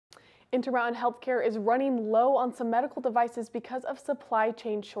Intermountain Healthcare is running low on some medical devices because of supply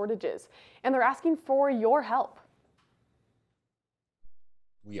chain shortages, and they're asking for your help.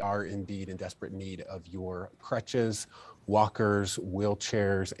 We are indeed in desperate need of your crutches, walkers,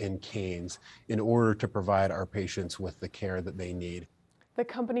 wheelchairs, and canes in order to provide our patients with the care that they need. The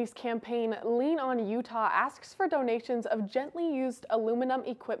company's campaign, Lean on Utah, asks for donations of gently used aluminum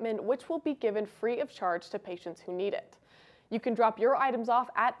equipment, which will be given free of charge to patients who need it. You can drop your items off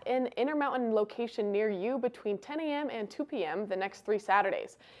at an Intermountain location near you between 10 a.m. and 2 p.m. the next 3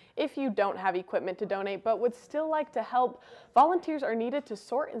 Saturdays. If you don't have equipment to donate but would still like to help, volunteers are needed to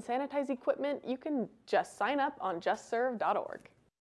sort and sanitize equipment. You can just sign up on justserve.org.